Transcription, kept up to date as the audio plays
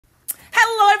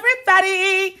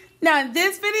everybody! Now in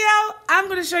this video, I'm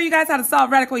going to show you guys how to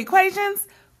solve radical equations,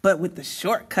 but with the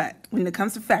shortcut when it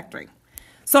comes to factoring.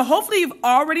 So hopefully you've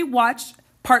already watched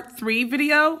part 3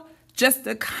 video just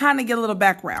to kind of get a little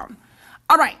background.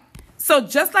 All right, so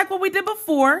just like what we did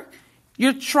before,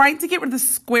 you're trying to get rid of the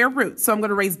square root. So I'm going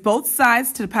to raise both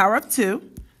sides to the power of 2.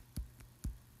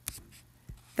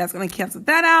 That's going to cancel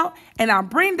that out. And I'll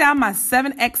bring down my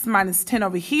 7x minus 10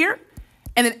 over here.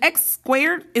 And then x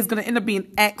squared is going to end up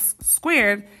being x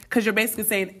squared because you're basically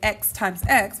saying x times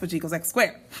x, which equals x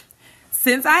squared.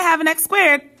 Since I have an x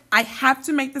squared, I have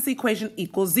to make this equation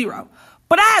equal 0.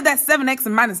 But I have that 7x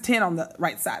and minus 10 on the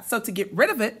right side. So to get rid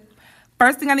of it,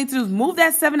 first thing I need to do is move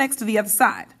that 7x to the other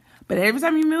side. But every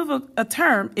time you move a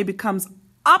term, it becomes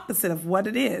opposite of what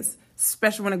it is,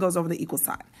 especially when it goes over the equal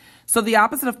sign. So the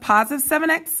opposite of positive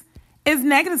 7x is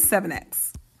negative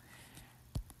 7x.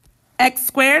 X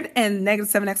squared and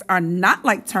negative 7x are not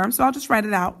like terms, so I'll just write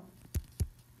it out.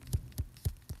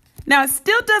 Now, it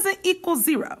still doesn't equal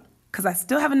 0 because I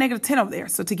still have a negative 10 over there.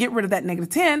 So to get rid of that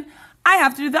negative 10, I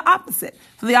have to do the opposite.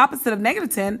 So the opposite of negative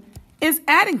 10 is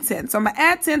adding 10. So I'm going to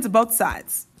add 10 to both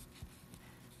sides.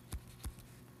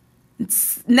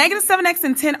 Negative 7x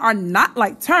and 10 are not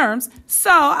like terms,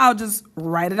 so I'll just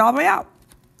write it all the way out.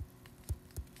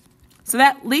 So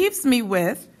that leaves me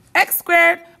with x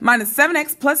squared minus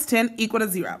 7x plus 10 equal to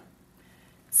 0.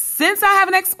 Since I have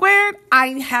an x squared, I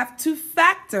have to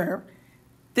factor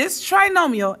this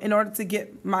trinomial in order to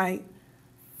get my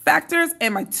factors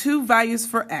and my 2 values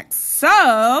for x.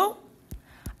 So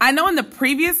I know in the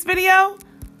previous video,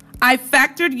 I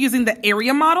factored using the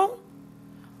area model,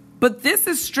 but this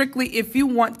is strictly if you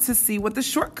want to see what the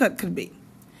shortcut could be.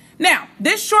 Now,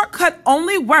 this shortcut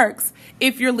only works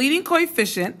if your leading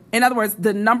coefficient, in other words,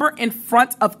 the number in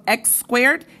front of x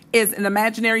squared is an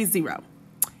imaginary 0.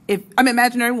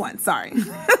 Imaginary 1, sorry.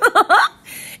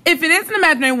 If it is an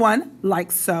imaginary 1,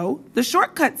 like so, the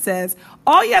shortcut says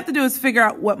all you have to do is figure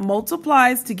out what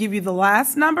multiplies to give you the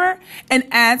last number and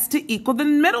adds to equal the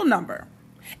middle number.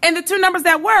 And the two numbers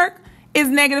that work is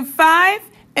negative 5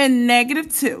 and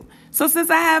negative 2. So since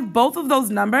I have both of those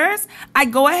numbers, I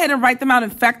go ahead and write them out in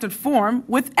factored form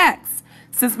with x.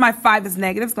 Since my 5 is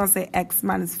negative, it's going to say x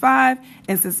minus 5.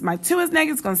 And since my 2 is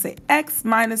negative, it's going to say x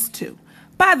minus 2.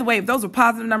 By the way, if those were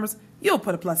positive numbers, you'll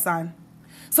put a plus sign.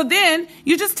 So then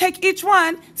you just take each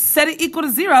one, set it equal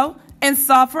to 0, and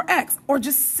solve for x. Or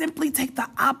just simply take the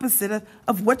opposite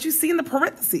of what you see in the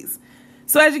parentheses.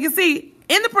 So as you can see,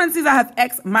 in the parentheses, I have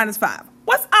x minus 5.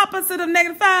 What's opposite of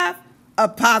negative 5? A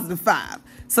positive 5.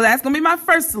 So that's going to be my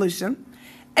first solution.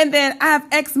 And then I have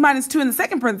x minus 2 in the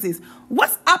second parentheses.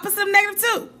 What's opposite of negative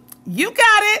 2? You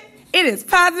got it. It is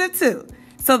positive 2.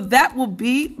 So that will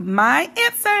be my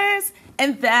answers.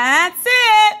 And that's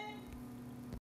it.